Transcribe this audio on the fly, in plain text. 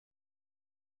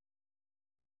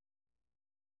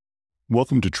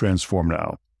Welcome to Transform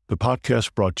Now, the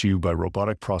podcast brought to you by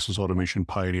robotic process automation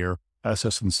pioneer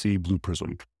SS&C Blue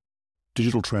Prism.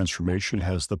 Digital transformation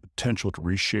has the potential to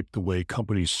reshape the way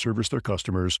companies service their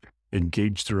customers,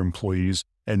 engage their employees,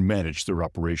 and manage their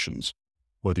operations.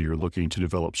 Whether you're looking to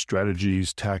develop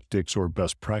strategies, tactics, or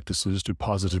best practices to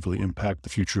positively impact the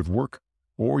future of work,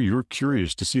 or you're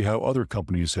curious to see how other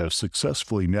companies have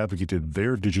successfully navigated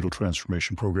their digital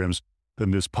transformation programs,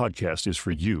 then this podcast is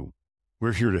for you.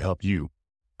 We're here to help you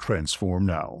transform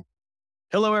now.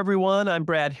 Hello, everyone. I'm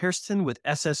Brad Hairston with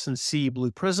SS&C Blue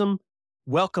Prism.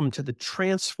 Welcome to the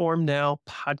Transform Now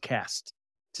podcast.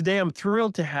 Today, I'm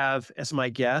thrilled to have as my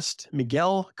guest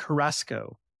Miguel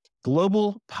Carrasco,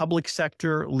 Global Public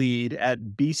Sector Lead at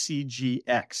BCG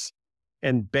X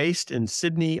and based in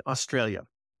Sydney, Australia.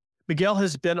 Miguel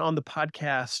has been on the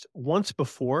podcast once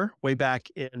before, way back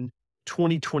in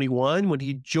 2021, when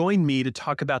he joined me to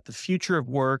talk about the future of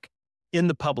work in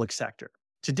the public sector.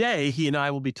 Today, he and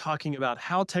I will be talking about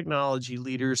how technology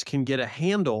leaders can get a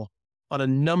handle on a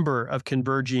number of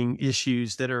converging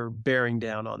issues that are bearing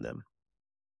down on them.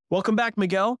 Welcome back,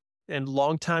 Miguel, and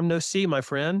long time no see, my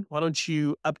friend. Why don't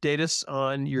you update us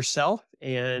on yourself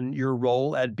and your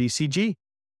role at BCG?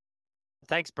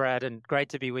 Thanks, Brad, and great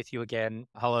to be with you again.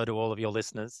 Hello to all of your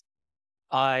listeners.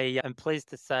 I am pleased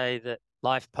to say that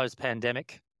life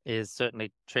post-pandemic is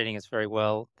certainly treating us very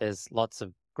well. There's lots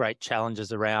of great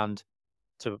challenges around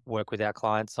to work with our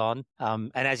clients on.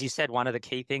 And as you said, one of the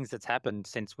key things that's happened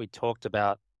since we talked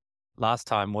about last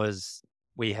time was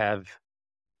we have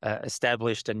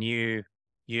established a new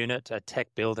unit, a tech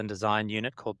build and design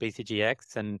unit called BCG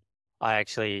X, and I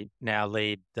actually now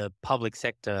lead the public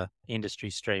sector industry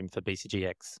stream for BCG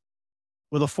X.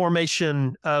 Well, the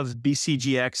formation of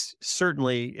BCG X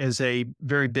certainly is a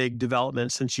very big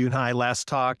development since you and I last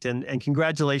talked, and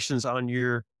congratulations on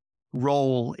your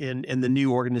role in the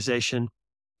new organization.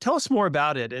 Tell us more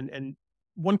about it. And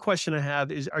one question I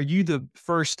have is, are you the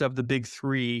first of the big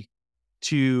three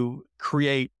to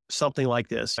create something like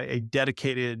this, a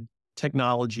dedicated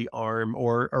technology arm,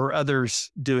 or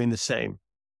others doing the same?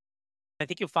 I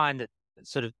think you'll find that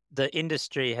sort of the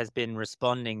industry has been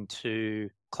responding to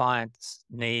clients'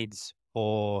 needs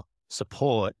for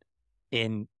support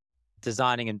in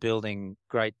designing and building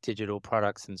great digital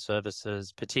products and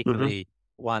services, particularly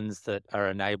ones that are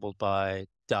enabled by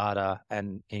data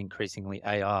and increasingly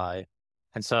AI.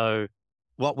 And so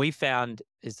what we found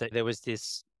is that there was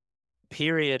this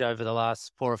period over the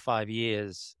last 4 or 5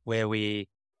 years where we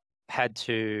had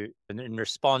to, in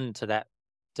respond to that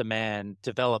demand,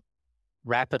 develop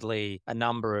rapidly a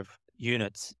number of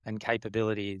units and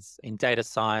capabilities in data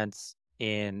science,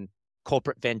 in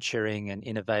corporate venturing and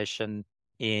innovation,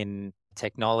 in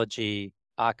technology,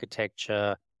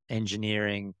 architecture,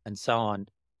 engineering, and so on.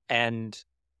 And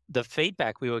the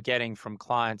feedback we were getting from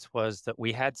clients was that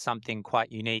we had something quite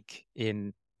unique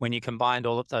in when you combined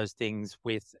all of those things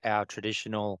with our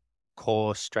traditional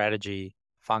core strategy,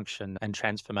 function, and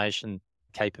transformation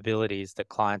capabilities that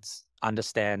clients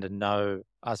understand and know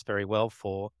us very well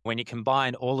for. When you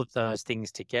combine all of those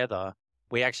things together,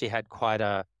 we actually had quite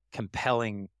a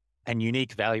compelling and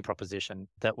unique value proposition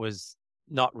that was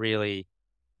not really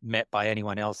met by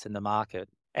anyone else in the market.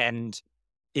 And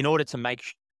in order to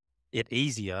make it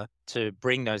easier to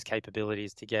bring those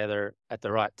capabilities together at the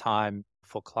right time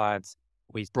for clients,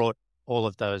 we brought all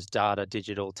of those data,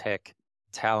 digital tech,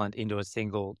 talent into a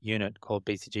single unit called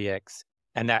BCG X.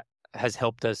 And that has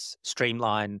helped us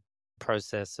streamline the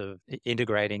process of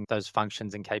integrating those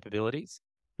functions and capabilities.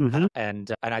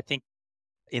 And I think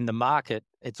in the market,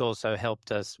 it's also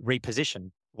helped us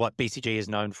reposition what BCG is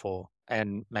known for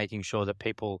and making sure that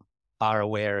people are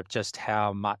aware of just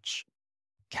how much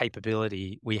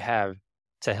capability we have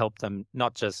to help them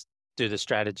not just do the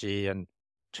strategy and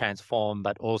transform,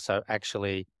 but also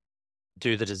actually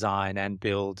do the design and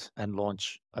build and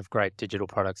launch of great digital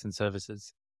products and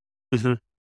services.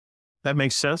 That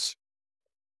makes sense.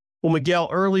 Well, Miguel,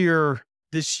 earlier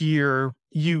this year,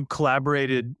 you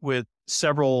collaborated with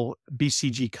several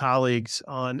BCG colleagues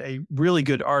on a really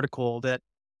good article that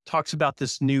talks about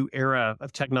this new era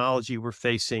of technology we're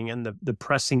facing and the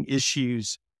pressing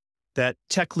issues that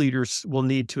tech leaders will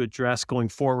need to address going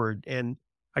forward. And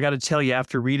I got to tell you,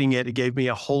 after reading it, it gave me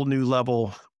a whole new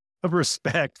level of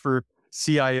respect for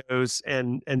CIOs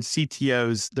and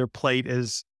CTOs. Their plate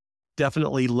is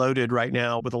definitely loaded right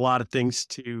now with a lot of things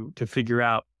to figure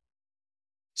out.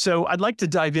 So I'd like to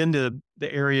dive into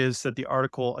the areas that the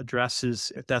article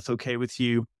addresses, if that's okay with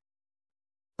you.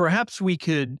 Perhaps we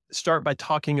could start by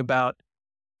talking about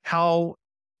how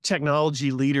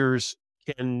technology leaders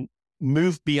can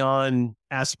move beyond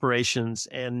aspirations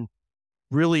and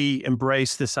really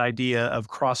embrace this idea of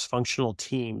cross-functional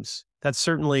teams. That's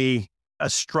certainly a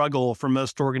struggle for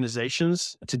most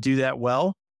organizations to do that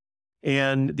well.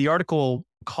 And the article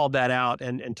called that out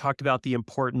and talked about the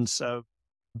importance of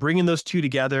bringing those two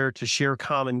together to share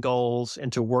common goals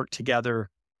and to work together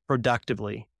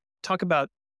productively. Talk about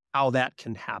how that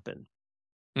can happen.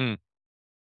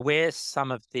 Where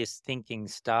some of this thinking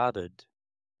started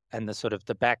and the sort of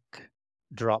the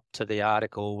backdrop to the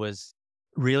article was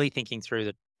really thinking through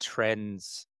the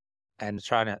trends and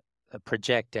trying to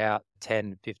project out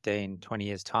 10, 15, 20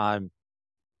 years time.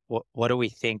 What do we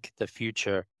think the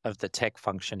future of the tech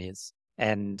function is?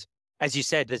 And as you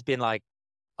said, there's been like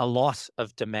a lot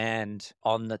of demand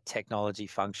on the technology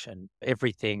function.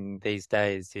 Everything these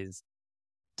days is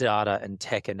data and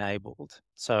tech enabled.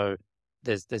 So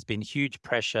there's been huge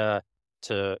pressure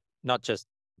to not just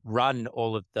run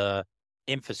all of the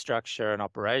infrastructure and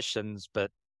operations,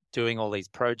 but doing all these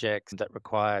projects that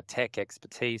require tech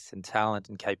expertise and talent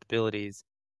and capabilities.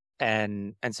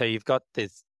 And so you've got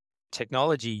this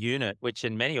technology unit, which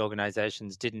in many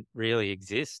organizations didn't really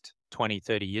exist 20,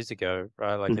 30 years ago,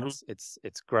 right? Like it's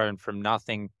grown from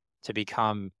nothing to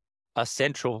become a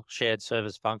central shared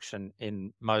service function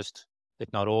in most,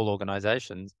 if not all,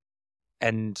 organizations.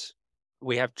 And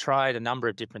we have tried a number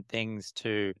of different things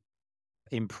to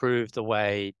improve the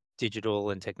way digital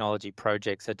and technology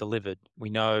projects are delivered. We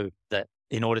know that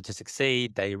in order to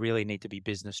succeed, they really need to be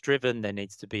business driven. There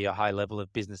needs to be a high level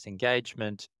of business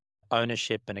engagement,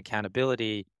 ownership and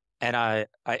accountability. And I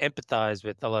empathize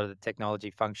with a lot of the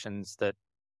technology functions that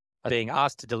are being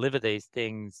asked to deliver these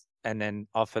things. And then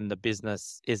often the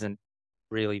business isn't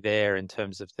really there in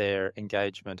terms of their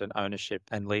engagement and ownership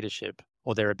and leadership,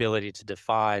 or their ability to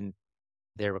define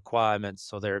their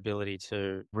requirements, or their ability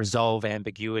to resolve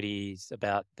ambiguities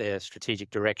about their strategic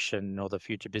direction or the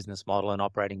future business model and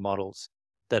operating models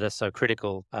that are so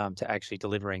critical to actually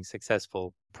delivering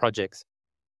successful projects.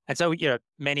 And so,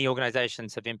 many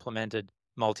organizations have implemented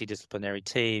multidisciplinary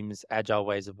teams, agile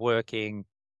ways of working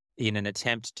in an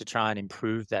attempt to try and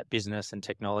improve that business and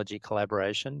technology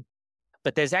collaboration.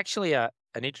 But there's actually an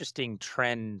interesting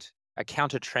trend, a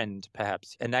counter trend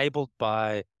perhaps, enabled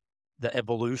by the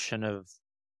evolution of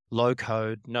low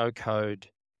code, no code,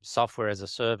 software as a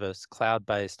service,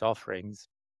 cloud-based offerings,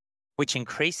 which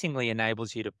increasingly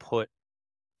enables you to put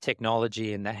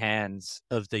technology in the hands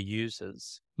of the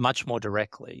users much more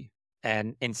directly.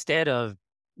 And instead of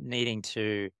needing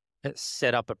to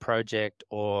set up a project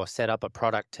or set up a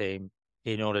product team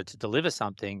in order to deliver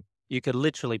something, you could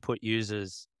literally put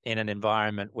users in an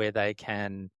environment where they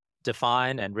can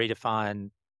define and redefine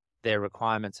their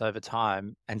requirements over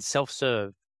time and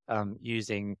self-serve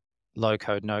using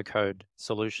low-code, no-code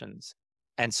solutions.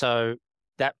 And so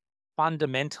that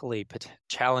fundamentally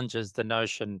challenges the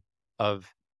notion of,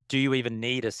 do you even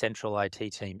need a central IT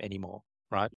team anymore,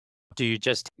 right? Do you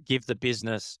just give the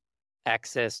business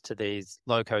access to these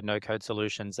low-code, no-code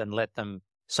solutions and let them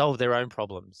solve their own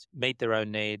problems, meet their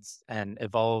own needs, and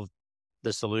evolve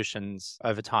the solutions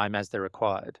over time as they're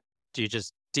required? Do you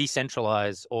just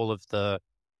decentralize all of the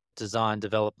design,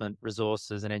 development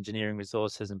resources and engineering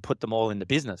resources and put them all in the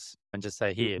business and just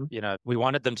say, here, we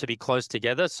wanted them to be close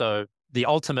together. So the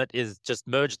ultimate is just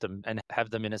merge them and have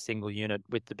them in a single unit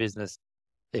with the business,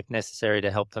 if necessary, to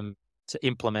help them to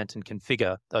implement and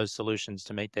configure those solutions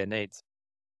to meet their needs.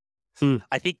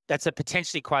 I think that's a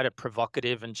potentially quite a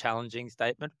provocative and challenging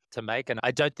statement to make. And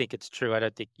I don't think it's true. I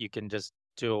don't think you can just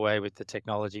do away with the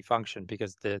technology function,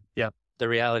 because the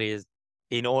reality is,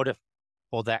 in order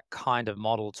for that kind of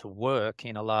model to work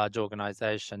in a large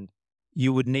organization,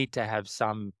 you would need to have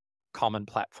some common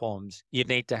platforms. You'd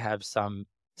need to have some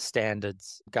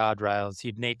standards, guardrails.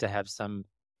 You'd need to have some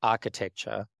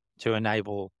architecture to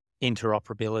enable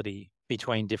interoperability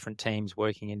between different teams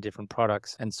working in different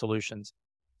products and solutions.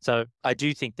 So I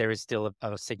do think there is still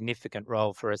a significant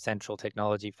role for a central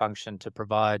technology function to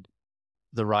provide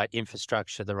the right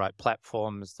infrastructure, the right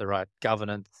platforms, the right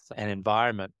governance and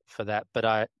environment for that. But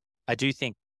I do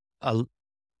think a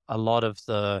lot of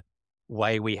the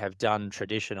way we have done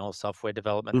traditional software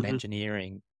development and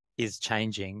engineering is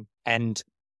changing, and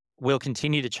will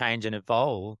continue to change and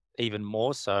evolve even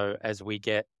more so as we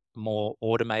get more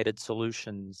automated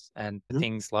solutions and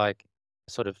things like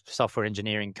sort of software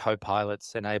engineering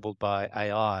co-pilots enabled by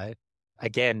AI,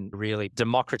 again, really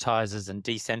democratizes and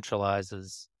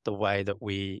decentralizes the way that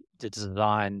we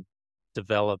design,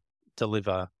 develop,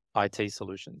 deliver IT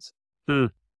solutions.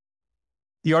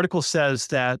 The article says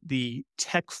that the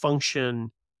tech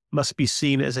function must be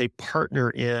seen as a partner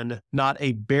in, not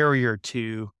a barrier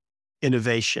to,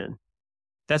 innovation.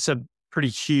 That's a pretty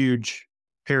huge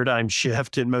paradigm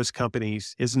shift in most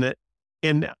companies, isn't it?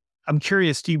 And I'm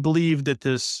curious, do you believe that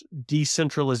this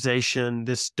decentralization,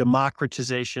 this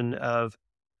democratization of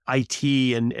IT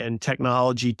and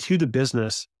technology to the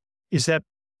business, is that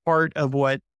part of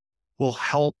what will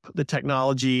help the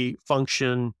technology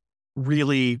function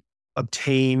really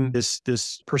obtain this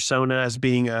persona as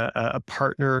being a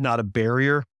partner, not a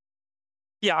barrier?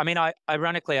 Yeah, I mean,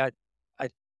 ironically, I,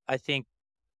 I think,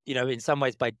 in some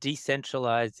ways by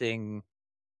decentralizing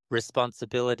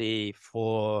responsibility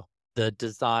for the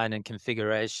design and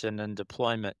configuration and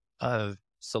deployment of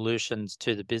solutions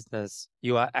to the business,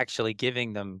 you are actually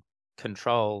giving them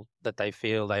control that they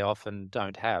feel they often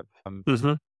don't have.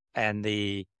 Hmm. And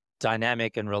the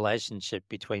dynamic and relationship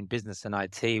between business and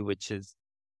IT, which is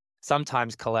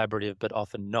sometimes collaborative, but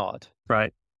often not,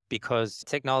 Right. because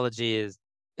technology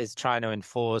is trying to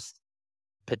enforce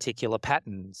particular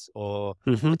patterns or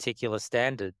Hmm. particular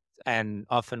standards, and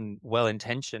often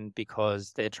well-intentioned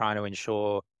because they're trying to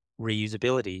ensure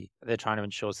reusability, they're trying to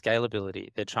ensure scalability,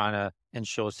 they're trying to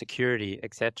ensure security,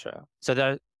 etc.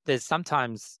 So there's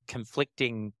sometimes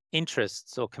conflicting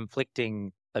interests or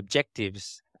conflicting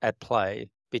objectives at play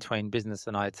between business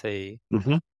and IT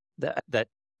Hmm. that that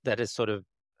that has sort of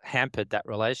hampered that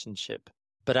relationship.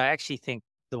 But I actually think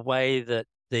the way that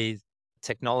the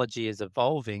technology is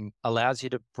evolving allows you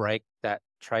to break that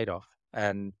trade-off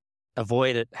and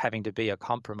avoid it having to be a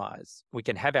compromise. We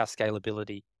can have our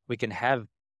scalability, we can have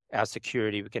our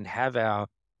security, we can have our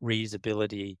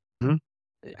reusability Hmm.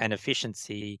 and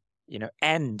efficiency,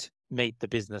 and meet the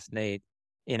business need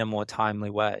in a more timely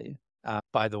way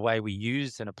by the way we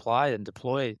use and apply and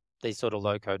deploy these sort of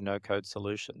low-code, no-code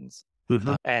solutions.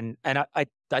 Hmm. And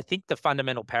I think the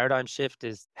fundamental paradigm shift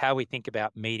is how we think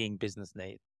about meeting business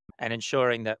needs and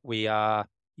ensuring that we are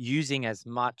using as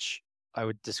much, I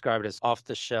would describe it as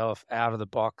off-the-shelf,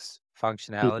 out-of-the-box Hmm.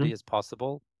 functionality as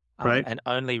possible, Right. and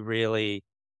only really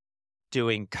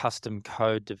doing custom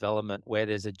code development where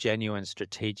there's a genuine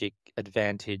strategic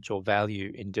advantage or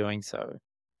value in doing so.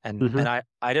 And Hmm. and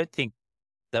I don't think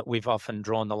that we've often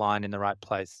drawn the line in the right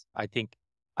place. I think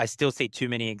I still see too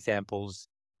many examples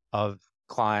of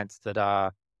clients that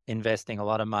are investing a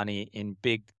lot of money in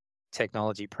big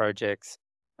technology projects,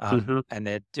 Hmm. and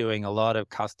they're doing a lot of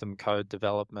custom code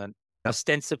development,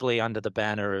 ostensibly under the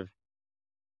banner of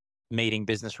meeting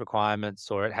business requirements,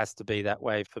 or it has to be that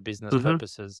way for business Hmm.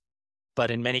 purposes.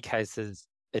 But in many cases,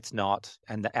 it's not.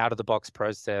 And the out of the box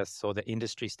process or the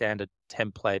industry standard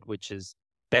template, which is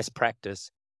best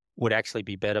practice, would actually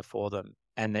be better for them.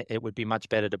 And it would be much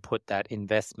better to put that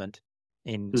investment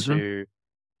Hmm. into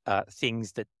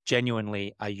things that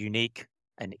genuinely are unique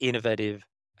and innovative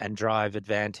and drive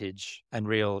advantage and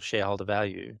real shareholder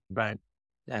value. Right.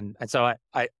 And so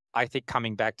I think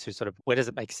coming back to sort of where does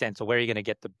it make sense, or where are you going to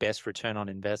get the best return on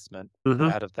investment Hmm.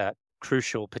 out of that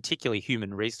crucial, particularly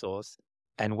human resource,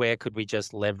 and where could we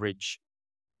just leverage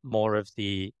more of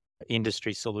the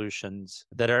industry solutions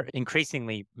that are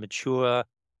increasingly mature,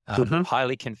 Hmm.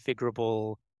 highly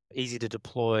configurable, easy to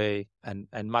deploy, and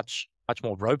much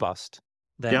more robust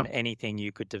Yeah. than anything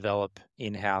you could develop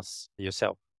in-house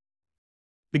yourself.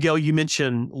 Miguel, you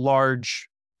mentioned large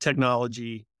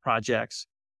technology projects.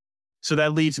 So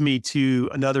that leads me to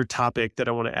another topic that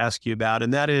I want to ask you about,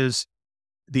 and that is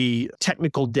the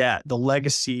technical debt, the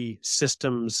legacy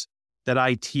systems that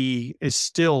IT is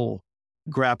still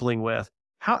grappling with.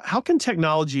 How can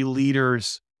technology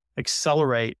leaders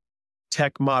accelerate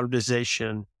tech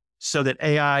modernization so that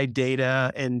AI,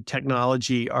 data, and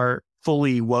technology are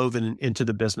fully woven into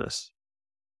the business?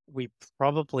 We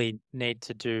probably need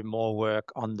to do more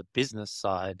work on the business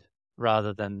side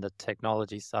rather than the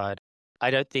technology side. I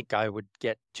don't think I would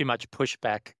get too much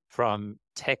pushback from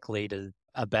tech leaders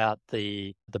about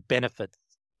the benefits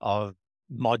of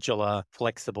modular,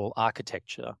 flexible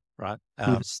architecture, right?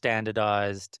 Mhm.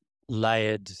 Standardized,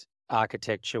 layered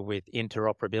architecture with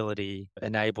interoperability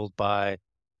enabled by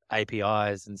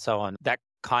APIs and so on. That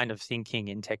kind of thinking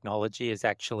in technology is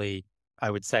actually,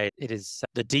 I would say, it is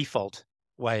the default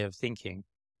way of thinking.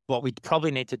 What we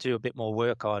probably need to do a bit more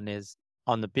work on is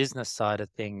on the business side of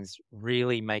things,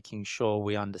 really making sure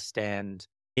we understand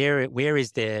where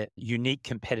is their unique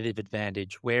competitive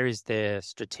advantage, where is their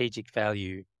strategic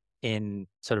value in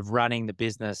sort of running the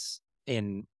business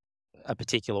in a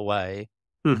particular way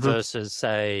Mhm. versus,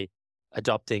 say,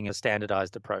 adopting a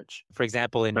standardized approach. For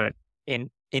example, in Right.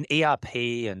 in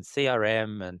ERP and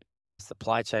CRM and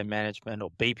supply chain management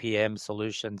or BPM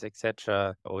solutions,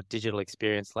 etc., or digital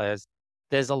experience layers,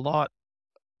 there's a lot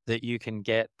that you can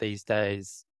get these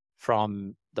days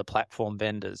from the platform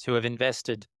vendors who have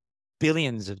invested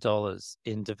billions of dollars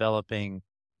in developing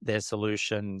their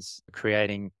solutions,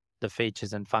 creating the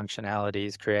features and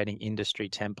functionalities, creating industry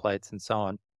templates and so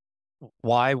on.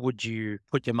 Why would you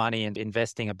put your money in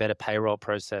investing a better payroll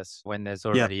process when there's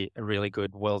already a really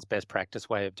good world's best practice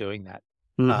way of doing that?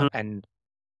 And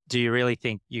do you really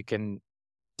think you can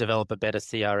develop a better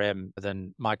CRM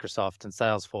than Microsoft and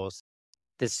Salesforce?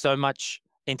 There's so much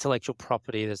intellectual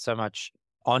property. There's so much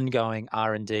ongoing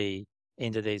R&D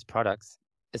into these products.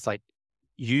 It's like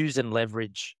use and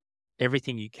leverage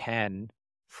everything you can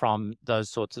from those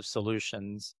sorts of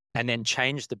solutions, and then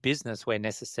change the business where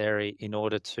necessary in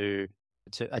order to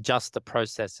adjust the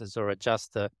processes or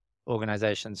adjust the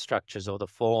organization structures or the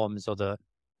forms or the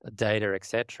data,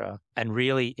 etc., and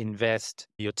really invest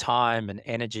your time and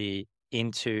energy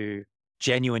into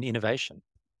genuine innovation,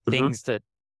 things that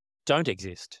don't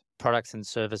exist, products and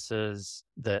services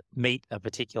that meet a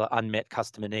particular unmet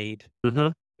customer need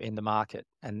in the market.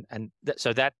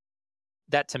 So that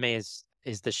to me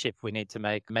is the shift we need to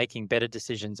make, making better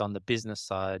decisions on the business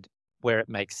side where it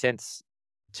makes sense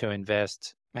to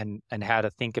invest, and how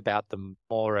to think about them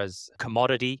more as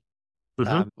commodity.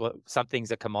 Well,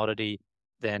 something's a commodity,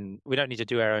 then we don't need to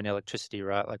do our own electricity,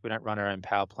 right? Like we don't run our own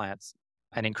power plants.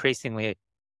 And increasingly,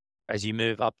 as you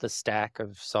move up the stack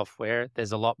of software,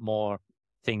 there's a lot more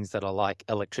things that are like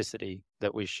electricity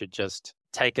that we should just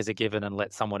take as a given and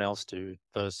let someone else do,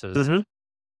 versus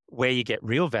where you get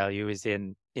real value is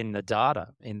in the data,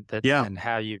 and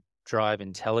how you drive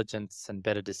intelligence and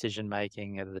better decision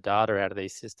making of the data out of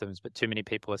these systems. But too many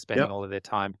people are spending all of their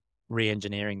time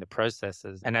re-engineering the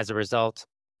processes, and as a result,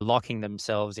 locking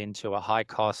themselves into a high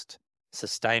cost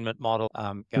sustainment model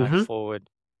going forward.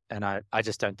 And I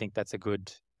just don't think that's a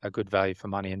good value for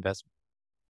money investment.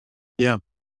 Yeah.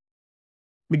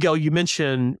 Miguel, you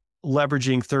mentioned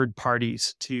leveraging third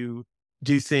parties to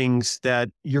do things that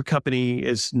your company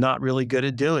is not really good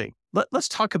at doing. Let's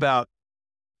talk about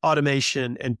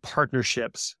automation and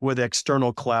partnerships with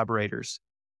external collaborators.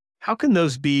 How can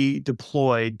those be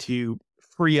deployed to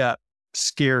free up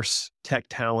scarce tech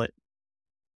talent?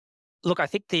 Look, I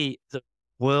think the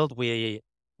world we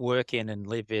work in and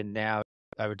live in now,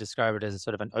 I would describe it as a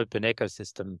sort of an open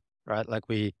ecosystem, right? Like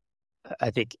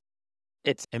I think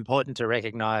it's important to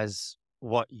recognize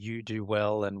what you do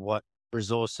well and what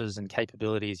resources and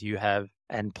capabilities you have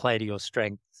and play to your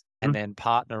strengths, and then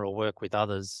partner or work with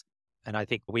others. And I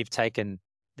think we've taken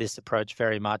this approach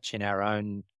very much in our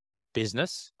own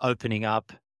business, opening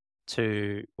up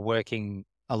to working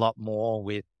a lot more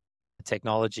with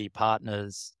technology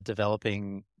partners,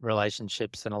 developing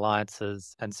relationships and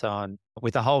alliances and so on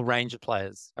with a whole range of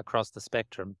players across the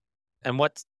spectrum. And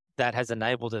what that has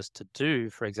enabled us to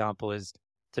do, for example, is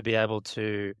to be able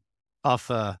to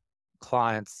offer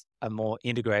clients a more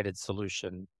integrated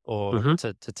solution, or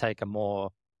to take a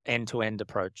more end-to-end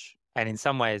approach, and in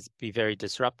some ways be very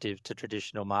disruptive to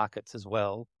traditional markets as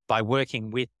well. By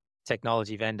working with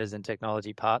technology vendors and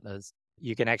technology partners,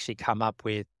 you can actually come up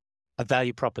with a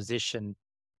value proposition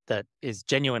that is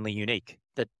genuinely unique,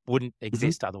 that wouldn't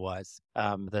exist otherwise,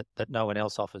 that no one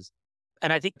else offers.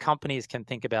 And I think companies can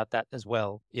think about that as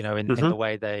well, in the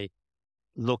way they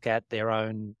look at their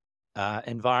own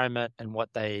environment and what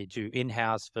they do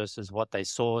in-house versus what they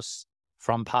source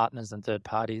from partners and third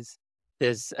parties.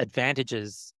 There's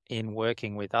advantages in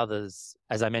working with others.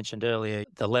 As I mentioned earlier,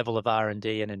 the level of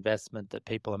R&D and investment that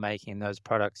people are making in those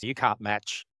products, you can't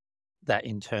match that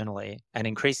internally. And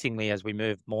increasingly, as we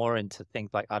move more into things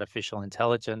like artificial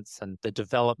intelligence and the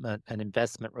development and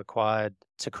investment required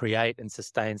to create and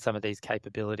sustain some of these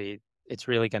capabilities, it's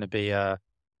really going to be a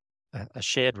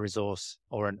shared resource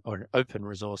or an open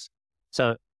resource.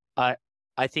 So I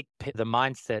think the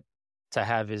mindset to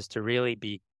have is to really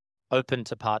be open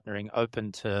to partnering,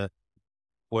 open to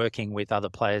working with other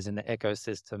players in the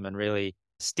ecosystem and really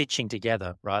stitching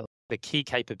together, right? The key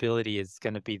capability is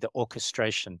going to be the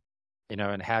orchestration,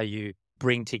 and how you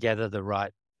bring together the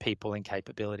right people and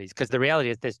capabilities. Because the reality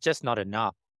is there's just not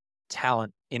enough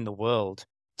talent in the world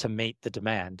to meet the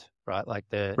demand, right? Like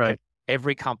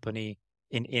every company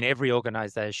in every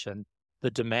organization,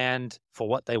 the demand for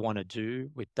what they want to do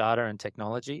with data and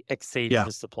technology exceeds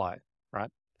the supply, right?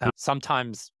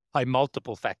 Sometimes by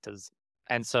multiple factors.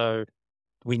 And so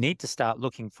we need to start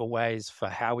looking for ways for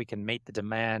how we can meet the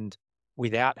demand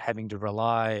without having to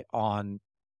rely on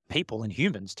people and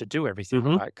humans to do everything,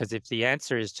 right? Because if the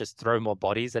answer is just throw more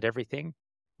bodies at everything,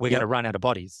 we're going to run out of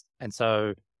bodies. And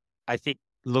so I think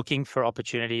looking for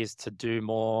opportunities to do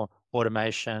more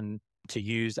automation, to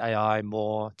use AI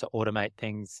more, to automate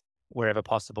things wherever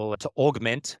possible, to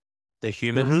augment the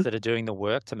humans that are doing the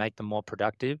work to make them more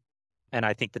productive. And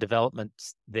I think the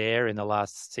developments there in the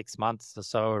last 6 months or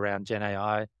so around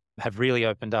GenAI have really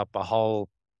opened up a whole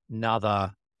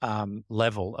nother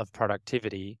level of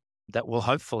productivity that will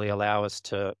hopefully allow us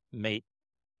to meet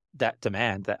that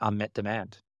demand, that unmet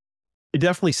demand. It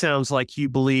definitely sounds like you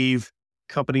believe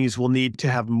companies will need to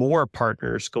have more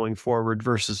partners going forward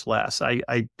versus less.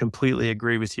 I completely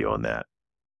agree with you on that.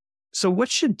 So what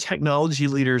should technology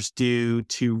leaders do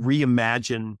to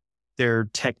reimagine their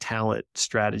tech talent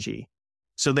strategy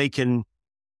so they can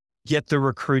get the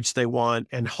recruits they want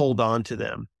and hold on to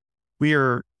them? We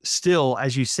are still,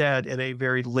 as you said, in a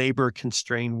very labor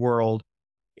constrained world,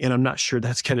 and I'm not sure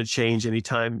that's going to change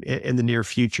anytime in the near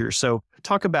future. So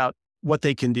talk about what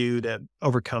they can do to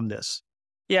overcome this.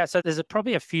 Yeah, so there's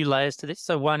probably a few layers to this.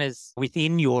 So one is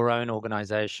within your own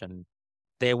organization,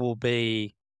 there will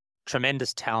be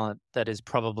tremendous talent that is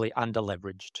probably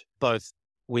underleveraged, both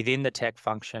within the tech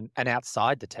function and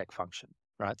outside the tech function,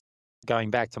 right? Going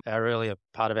back to our earlier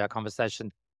part of our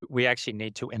conversation, we actually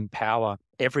need to empower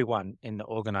everyone in the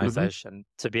organization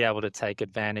to be able to take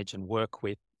advantage and work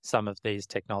with some of these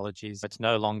technologies. It's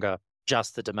no longer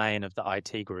just the domain of the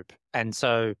IT group. And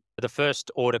so the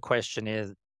first order question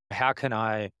is, how can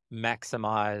I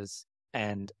maximize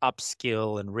and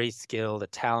upskill and reskill the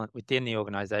talent within the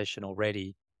organization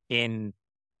already in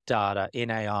data, in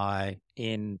AI,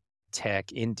 in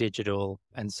tech, in digital,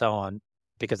 and so on?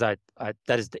 Because that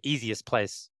is the easiest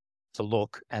place to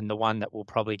look and the one that will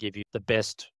probably give you the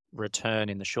best return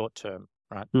in the short term,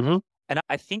 right? And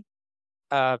I think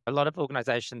a lot of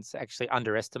organizations actually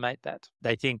underestimate that.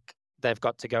 They think they've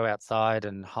got to go outside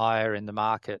and hire in the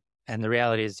market. And the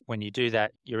reality is when you do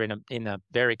that, you're in a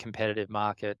very competitive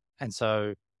market. And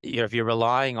so if you're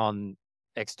relying on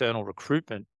external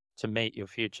recruitment to meet your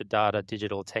future data,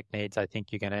 digital tech needs, I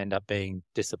think you're going to end up being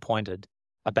disappointed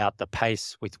about the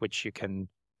pace with which you can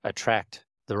attract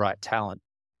the right talent.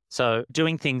 So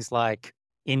doing things like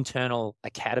internal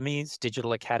academies,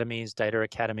 digital academies, data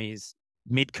academies,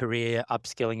 mid-career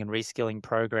upskilling and reskilling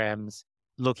programs,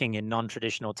 looking in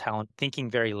non-traditional talent, thinking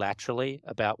very laterally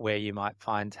about where you might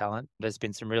find talent. There's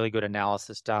been some really good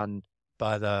analysis done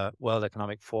by the World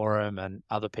Economic Forum and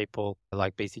other people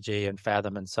like BCG and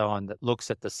Fathom and so on that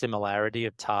looks at the similarity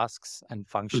of tasks and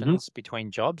functions between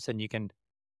jobs. And you can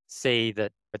see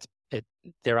that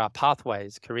there are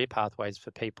pathways, career pathways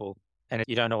for people. And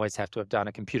you don't always have to have done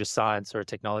a computer science or a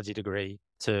technology degree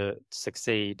to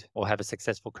succeed or have a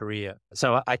successful career.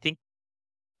 So I think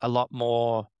a lot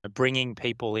more bringing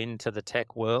people into the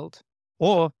tech world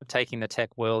or taking the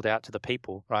tech world out to the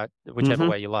people, right? Whichever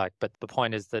way you like. But the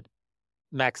point is that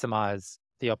maximize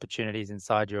the opportunities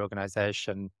inside your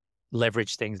organization,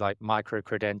 leverage things like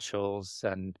micro-credentials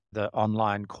and the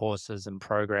online courses and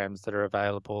programs that are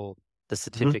available, the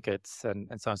certificates and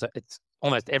so on. So it's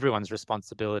almost everyone's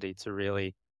responsibility to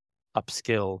really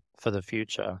upskill for the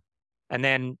future. And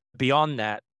then beyond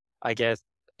that, I guess,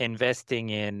 investing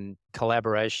in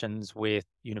collaborations with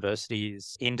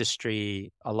universities,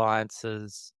 industry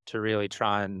alliances to really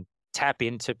try and tap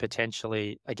into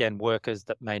potentially, again, workers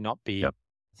that may not be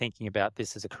thinking about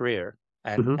this as a career.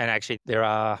 And actually, there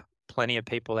are plenty of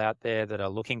people out there that are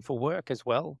looking for work as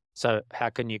well. So how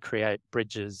can you create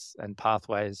bridges and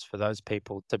pathways for those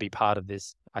people to be part of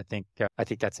this? I think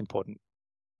that's important.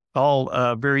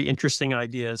 All very interesting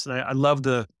ideas. And I love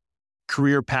the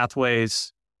career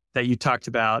pathways that you talked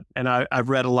about. And I've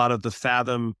read a lot of the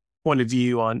Fathom point of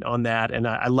view on that. And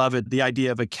I love it. The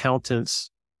idea of accountants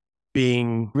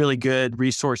being really good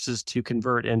resources to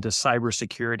convert into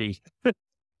cybersecurity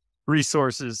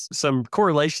resources, some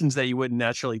correlations that you wouldn't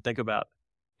naturally think about.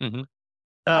 And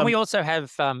we also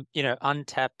have,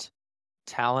 untapped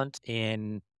talent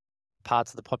in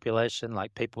parts of the population,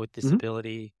 like people with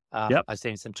disability. I've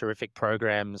seen some terrific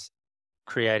programs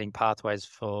creating pathways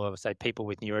for, say, people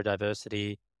with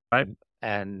neurodiversity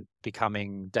and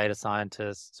becoming data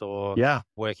scientists or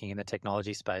working in the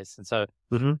technology space. And so,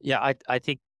 I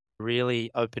think really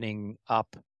opening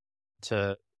up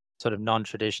to sort of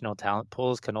non-traditional talent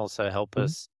pools can also help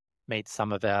us meet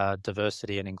some of our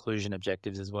diversity and inclusion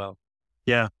objectives as well.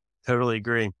 Yeah, totally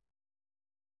agree.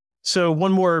 So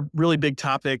one more really big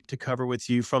topic to cover with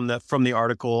you from the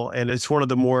article, and it's one of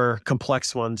the more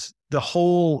complex ones, the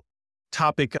whole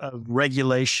topic of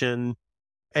regulation,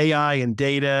 AI and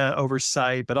data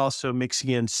oversight, but also mixing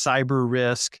in cyber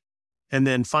risk. And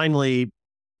then finally,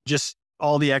 just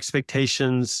all the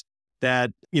expectations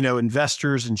that,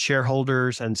 investors and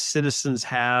shareholders and citizens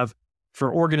have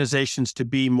for organizations to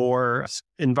be more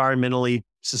environmentally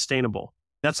sustainable.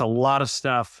 That's a lot of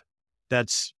stuff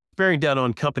that's bearing down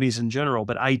on companies in general,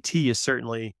 but IT is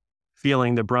certainly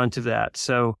feeling the brunt of that.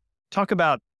 So talk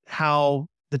about how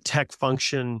the tech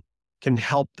function can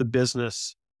help the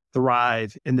business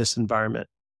thrive in this environment.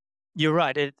 You're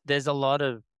right. There's a lot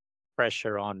of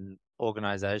pressure on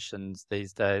organizations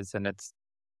these days, and it's,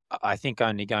 I think,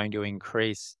 only going to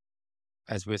increase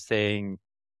as we're seeing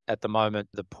at the moment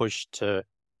the push to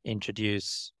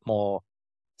introduce more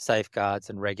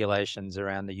safeguards and regulations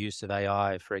around the use of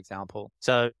AI, for example.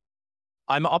 So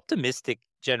I'm optimistic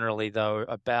generally, though,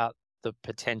 about the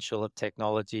potential of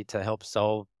technology to help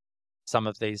solve some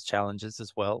of these challenges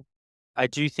as well. I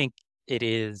do think it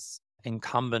is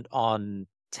incumbent on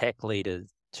tech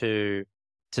leaders to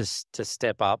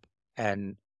step up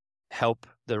and help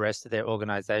the rest of their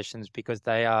organizations, because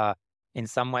they are in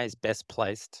some ways best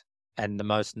placed and the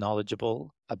most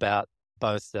knowledgeable about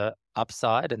both the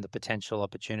upside and the potential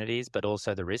opportunities, but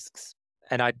also the risks.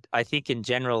 And I think in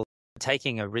general,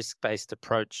 taking a risk-based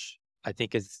approach, I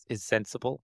think is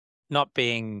sensible, not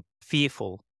being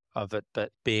fearful of it, but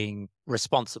being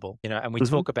responsible, and we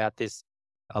talk about this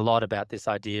a lot, about this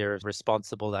idea of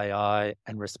responsible AI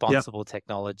and responsible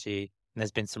technology. And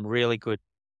there's been some really good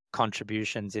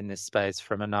contributions in this space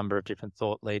from a number of different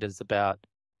thought leaders about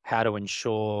how to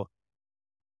ensure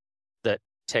that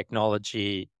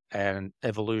technology and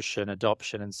evolution,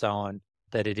 adoption, and so on,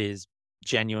 that it is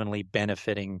genuinely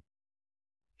benefiting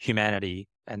humanity,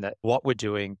 and that what we're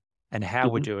doing and how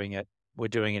we're doing it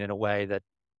in a way that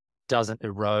doesn't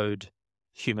erode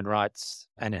human rights,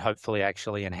 and it hopefully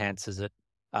actually enhances it,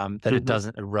 that it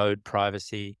doesn't erode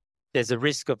privacy. There's a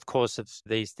risk, of course, of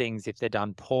these things, if they're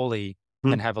done poorly,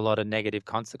 can have a lot of negative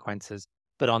consequences.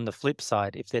 But on the flip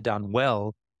side, if they're done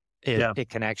well, it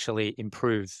can actually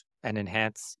improve and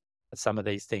enhance some of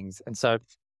these things. And so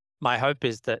my hope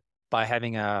is that by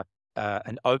having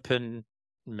an open,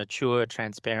 mature,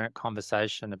 transparent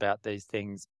conversation about these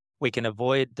things, we can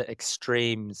avoid the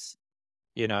extremes,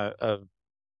 of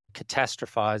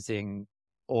catastrophizing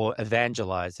or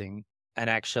evangelizing, and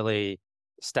actually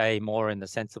stay more in the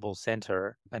sensible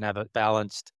center and have a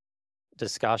balanced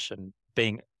discussion,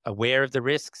 being aware of the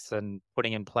risks and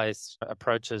putting in place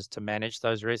approaches to manage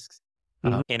those risks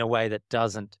in a way that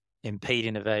doesn't impede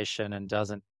innovation and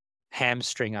doesn't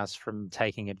hamstring us from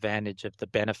taking advantage of the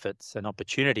benefits and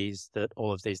opportunities that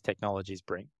all of these technologies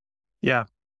bring. Yeah,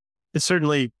 it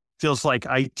certainly feels like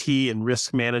IT and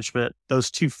risk management,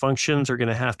 those two functions are going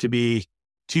to have to be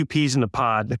two peas in a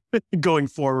pod going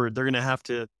forward. They're going to have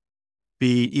to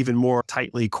be even more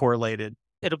tightly correlated.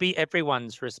 It'll be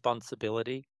everyone's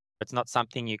responsibility. It's not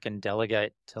something you can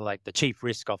delegate to like the chief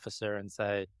risk officer and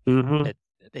say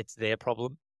it's their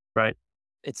problem. Right.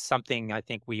 It's something I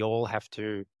think we all have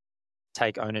to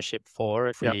take ownership for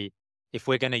if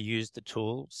we're going to use the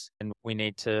tools, and we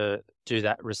need to do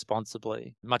that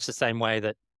responsibly. Much the same way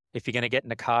that if you're going to get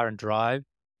in a car and drive,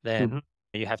 then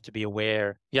you have to be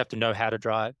aware, you have to know how to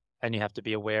drive, and you have to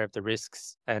be aware of the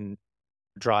risks and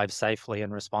drive safely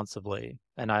and responsibly.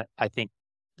 And I think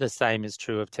the same is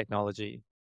true of technology.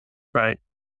 Right.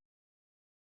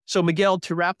 So Miguel,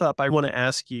 to wrap up, I want to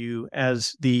ask you,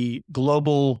 as the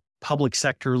global public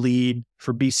sector lead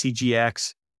for BCG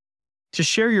X, to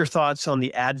share your thoughts on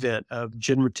the advent of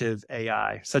generative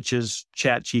AI, such as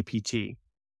ChatGPT.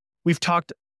 We've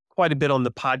talked quite a bit on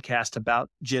the podcast about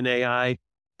GenAI,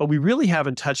 but we really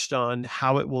haven't touched on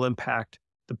how it will impact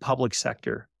the public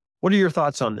sector. What are your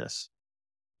thoughts on this?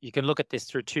 You can look at this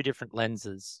through two different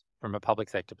lenses from a public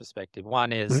sector perspective.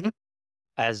 One is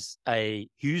as a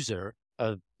user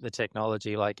of the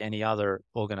technology, like any other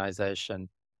organization,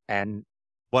 and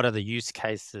what are the use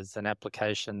cases and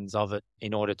applications of it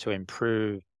in order to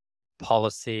improve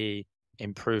policy,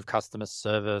 improve customer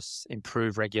service,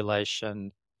 improve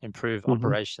regulation, improve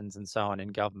operations, and so on in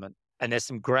government. And there's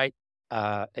some great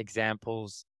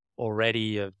examples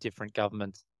already of different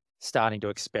governments starting to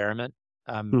experiment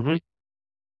with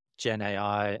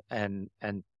GenAI and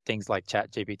things like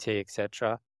ChatGPT, et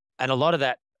cetera. And a lot of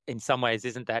that, in some ways,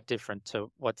 isn't that different to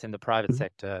what's in the private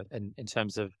sector in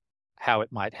terms of how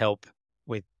it might help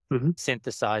with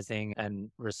synthesizing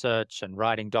and research and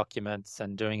writing documents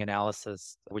and doing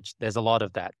analysis, which there's a lot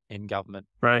of that in government.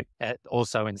 Right.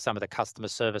 Also in some of the customer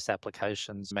service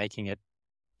applications, making it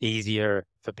easier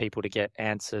for people to get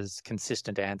answers,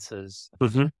 consistent answers.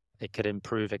 It could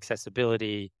improve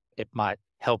accessibility. It might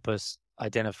help us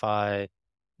identify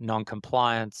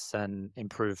non-compliance and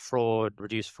improve fraud,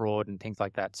 reduce fraud and things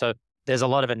like that. So there's a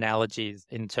lot of analogies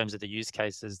in terms of the use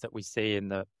cases that we see in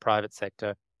the private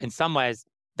sector. In some ways,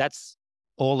 that's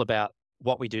all about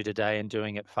what we do today and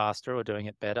doing it faster or doing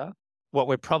it better. What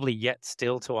we're probably yet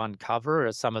still to uncover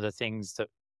are some of the things that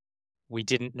we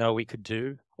didn't know we could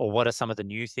do, or what are some of the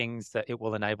new things that it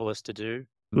will enable us to do.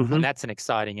 And that's an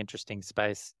exciting, interesting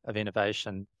space of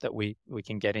innovation that we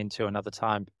can get into another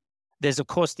time. There's, of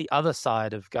course, the other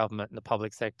side of government and the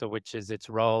public sector, which is its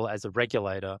role as a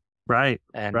regulator. Right.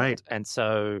 And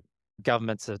so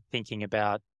governments are thinking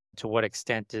about to what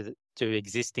extent do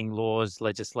existing laws,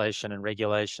 legislation, and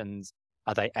regulations,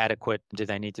 are they adequate? Do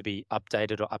they need to be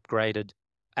updated or upgraded?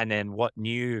 And then what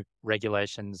new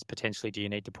regulations potentially do you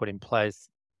need to put in place?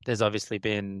 There's obviously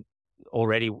been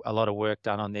already a lot of work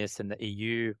done on this in the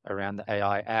EU around the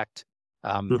AI Act.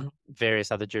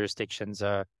 Various other jurisdictions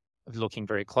are looking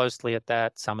very closely at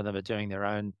that. Some of them are doing their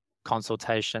own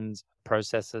consultations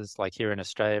processes, like here in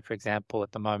Australia, for example.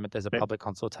 At the moment, there's a public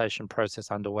consultation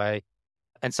process underway.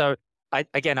 And so, I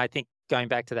think going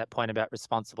back to that point about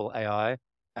responsible AI,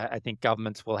 I think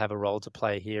governments will have a role to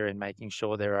play here in making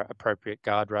sure there are appropriate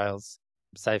guardrails,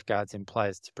 safeguards in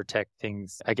place to protect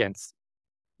things against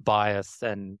bias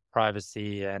and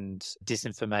privacy and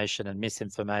disinformation and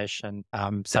misinformation.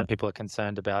 Some people are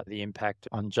concerned about the impact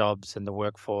on jobs and the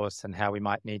workforce and how we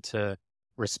might need to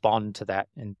respond to that.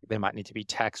 And there might need to be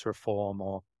tax reform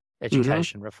or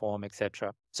education reform,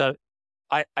 etc. So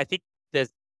I think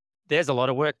there's a lot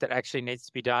of work that actually needs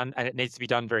to be done, and it needs to be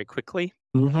done very quickly.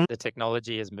 The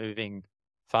technology is moving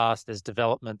fast. There's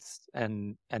developments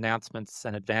and announcements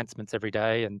and advancements every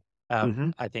day. And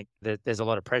I think that there's a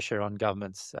lot of pressure on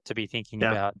governments to be thinking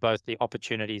about both the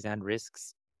opportunities and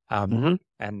risks and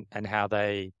how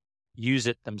they use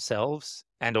it themselves,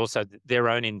 and also their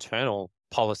own internal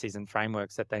policies and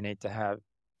frameworks that they need to have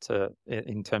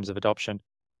in terms of adoption,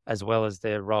 as well as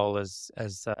their role as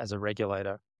a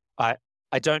regulator.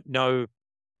 I don't know.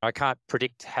 I can't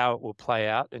predict how it will play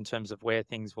out in terms of where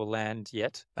things will land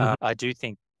yet. I do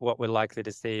think what we're likely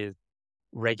to see is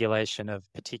regulation of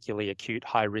particularly acute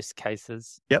high-risk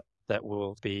cases that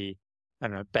will be,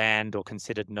 banned or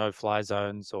considered no-fly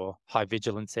zones or high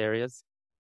vigilance areas.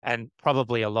 And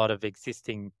probably a lot of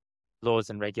existing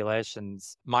laws and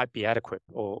regulations might be adequate,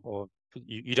 or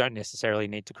you don't necessarily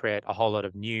need to create a whole lot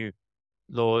of new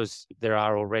laws. There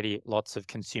are already lots of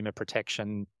consumer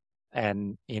protection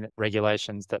and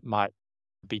regulations that might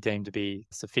be deemed to be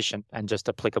sufficient and just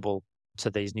applicable to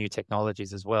these new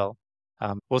technologies as well.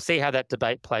 We'll see how that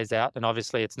debate plays out. And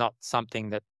obviously, it's not something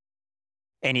that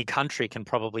any country can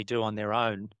probably do on their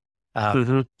own.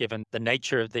 Given the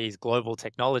nature of these global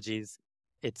technologies,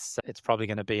 it's probably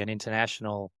going to be an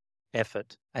international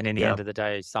effort. And in the end of the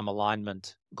day, some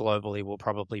alignment globally will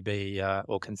probably be,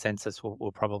 or consensus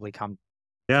will probably come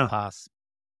to pass.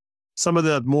 Some of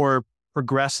the more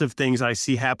progressive things I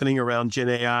see happening around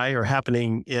GenAI are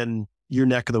happening in your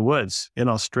neck of the woods in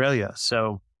Australia.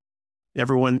 So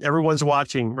everyone's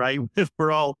watching, right?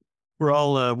 We're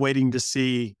all waiting to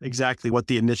see exactly what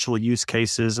the initial use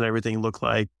cases and everything look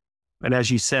like. And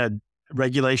as you said,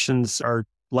 regulations are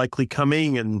likely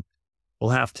coming, and we'll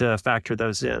have to factor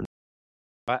those in.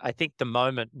 I think the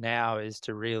moment now is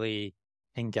to really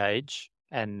engage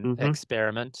and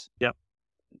experiment.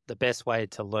 The best way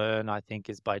to learn, I think,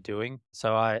 is by doing.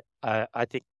 So I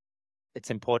think it's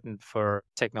important for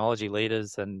technology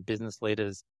leaders and business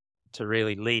leaders to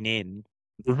really lean in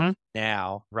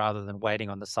now rather than waiting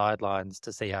on the sidelines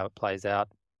to see how it plays out.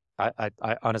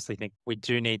 I honestly think we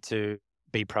do need to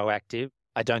be proactive.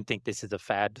 I don't think this is a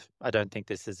fad. I don't think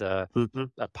this is a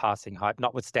passing hype,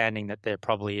 notwithstanding that there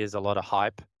probably is a lot of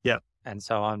hype. And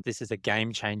so on. This is a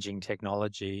game-changing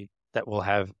technology that will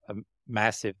have a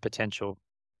massive potential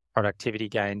productivity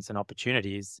gains and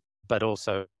opportunities, but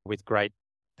also with great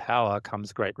power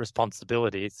comes great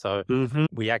responsibility. So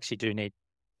we actually do need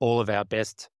all of our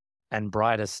best and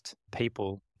brightest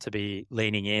people to be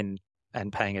leaning in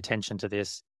and paying attention to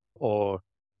this, or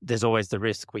there's always the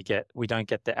risk we don't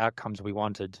get the outcomes we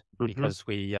wanted because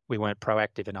we weren't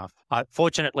proactive enough.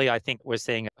 Fortunately, I think we're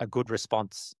seeing a good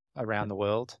response around the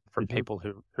world from people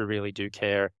who really do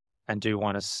care and do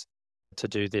want us to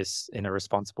do this in a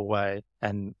responsible way.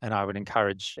 And I would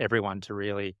encourage everyone to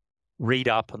really read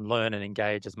up and learn and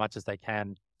engage as much as they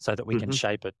can so that we can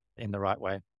shape it in the right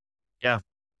way. Yeah,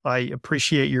 I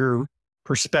appreciate your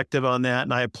perspective on that.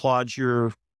 And I applaud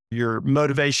your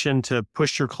motivation to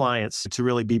push your clients to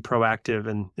really be proactive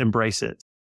and embrace it.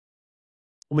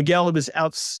 Well, Miguel, it was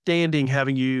outstanding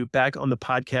having you back on the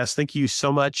podcast. Thank you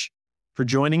so much for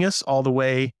joining us all the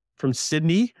way from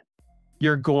Sydney.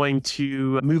 You're going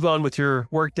to move on with your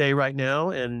workday right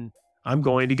now, and I'm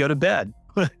going to go to bed.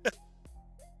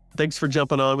 Thanks for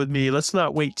jumping on with me. Let's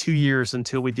not wait 2 years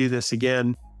until we do this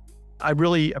again. I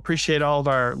really appreciate all of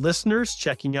our listeners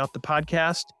checking out the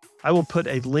podcast. I will put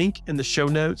a link in the show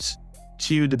notes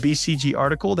to the BCG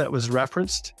article that was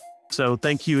referenced. So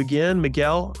thank you again,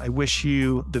 Miguel. I wish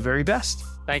you the very best.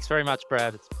 Thanks very much,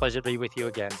 Brad. It's a pleasure to be with you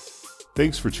again.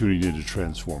 Thanks for tuning in to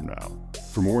Transform Now.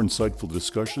 For more insightful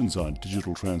discussions on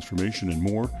digital transformation and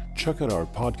more, check out our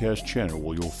podcast channel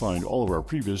where you'll find all of our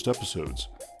previous episodes.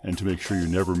 And to make sure you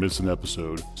never miss an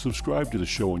episode, subscribe to the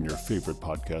show on your favorite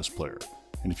podcast player.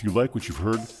 And if you like what you've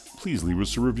heard, please leave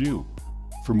us a review.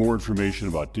 For more information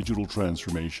about digital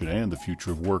transformation and the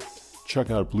future of work, check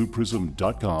out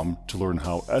blueprism.com to learn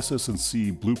how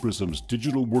SS&C Blue Prism's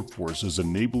digital workforce is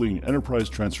enabling enterprise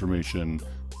transformation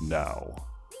now.